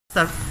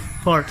sir,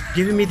 for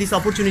giving me this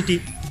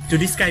opportunity to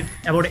describe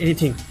about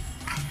anything.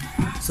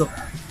 So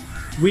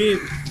we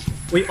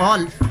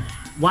all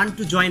want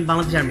to join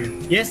Bangladesh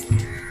Army. Yes?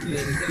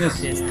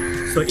 Yes.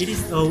 So it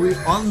is. We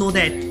all know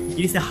that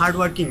it is a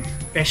hardworking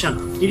passion.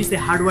 It is a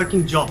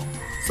hardworking job.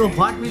 So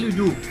what will we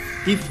do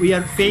if we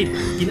are failed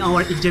in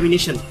our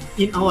examination,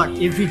 in our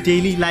every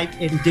daily life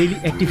and daily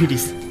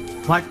activities?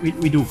 What will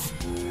we do?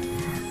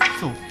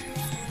 So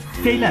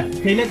failure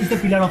is the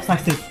pillar of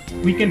success.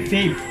 We can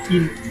fail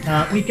in.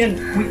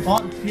 We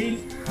all fail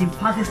in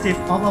first step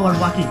of our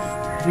working.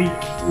 We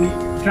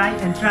try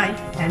and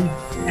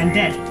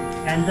then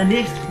and the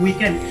next we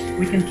can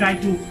try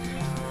to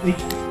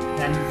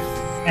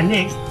and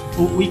next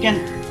we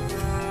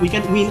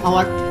can win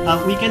our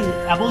we can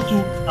able to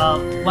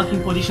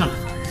working position.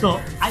 So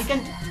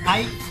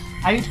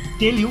I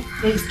tell you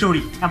a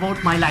story about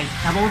my life,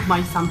 about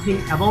my something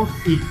about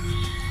it.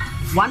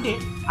 One day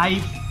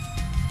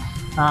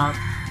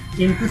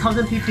in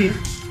 2015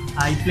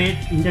 I played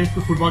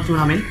inter-school football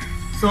tournament.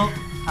 So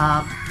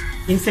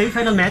in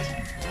semi-final match,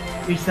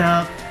 it's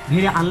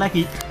very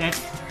unlucky that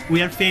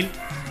we are failed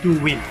to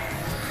win.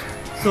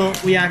 So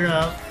we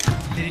are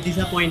very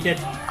disappointed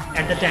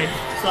at the time.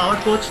 So our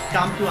coach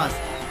come to us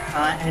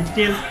and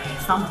tell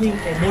something,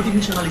 a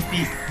motivational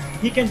speech.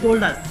 He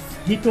told us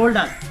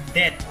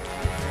that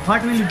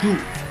what will you do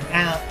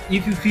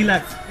if you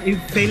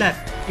fail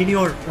in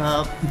your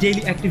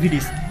daily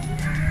activities.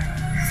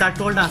 Sir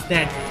told us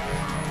that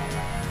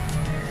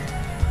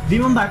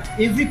remember,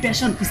 every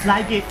passion is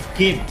like a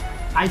game.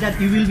 Either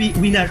you will be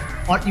winner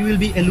or you will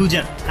be a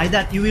loser.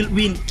 Either you will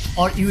win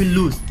or you will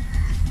lose.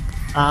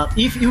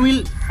 If you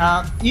will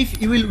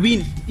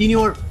win in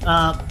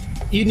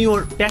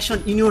your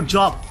passion, in your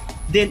job,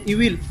 then you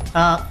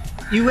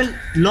will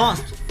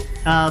lost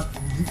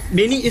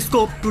many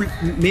scope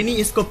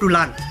to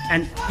learn,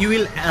 and you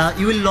will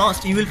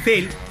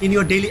fail in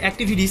your daily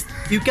activities.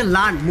 You can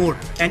learn more,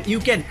 and you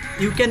can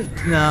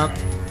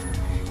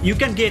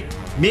get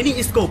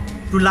many scope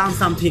to learn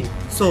something.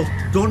 So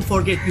don't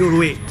forget your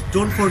way,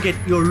 don't forget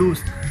your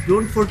lose,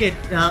 don't forget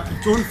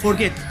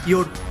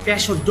your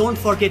passion, don't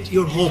forget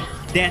your hope.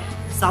 There's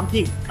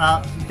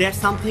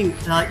something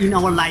in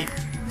our life.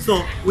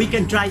 So we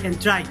can try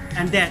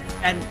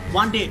and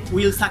one day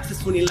we will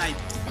successful in life.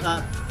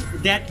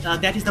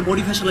 That is the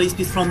motivational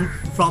speech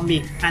from me.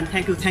 And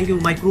thank you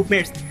my group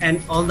mates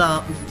and all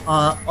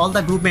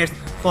the group mates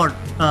for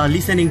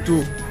listening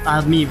to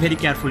me very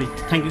carefully.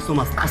 Thank you so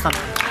much.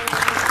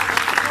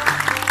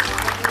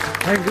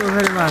 Thank you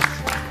very much.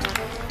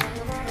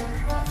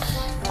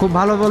 খুব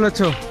ভালো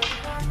বলেছো,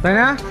 তাই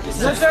না?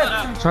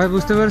 সবাই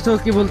বুঝতে পেরেছো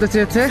কি বলতে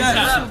চেয়েছে?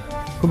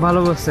 খুব ভালো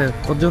বলছে।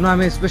 ওর জন্য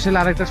আমি স্পেশালি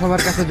আরেকটা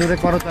সবার কাছে জোরে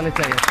করতালি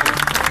চাই।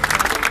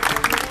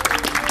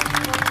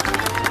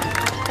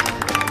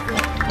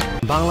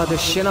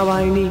 বাংলাদেশ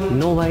সেনাবাহিনী,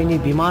 নৌবাহিনী,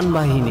 বিমান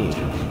বাহিনীর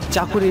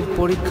চাকুরির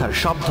পরীক্ষার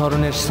সব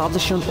ধরনের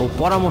সাজেশন ও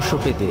পরামর্শ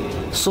পেতে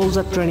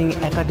সোলজার ট্রেনিং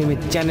একাডেমি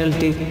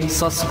চ্যানেলটি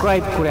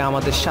সাবস্ক্রাইব করে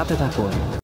আমাদের সাথে থাকুন।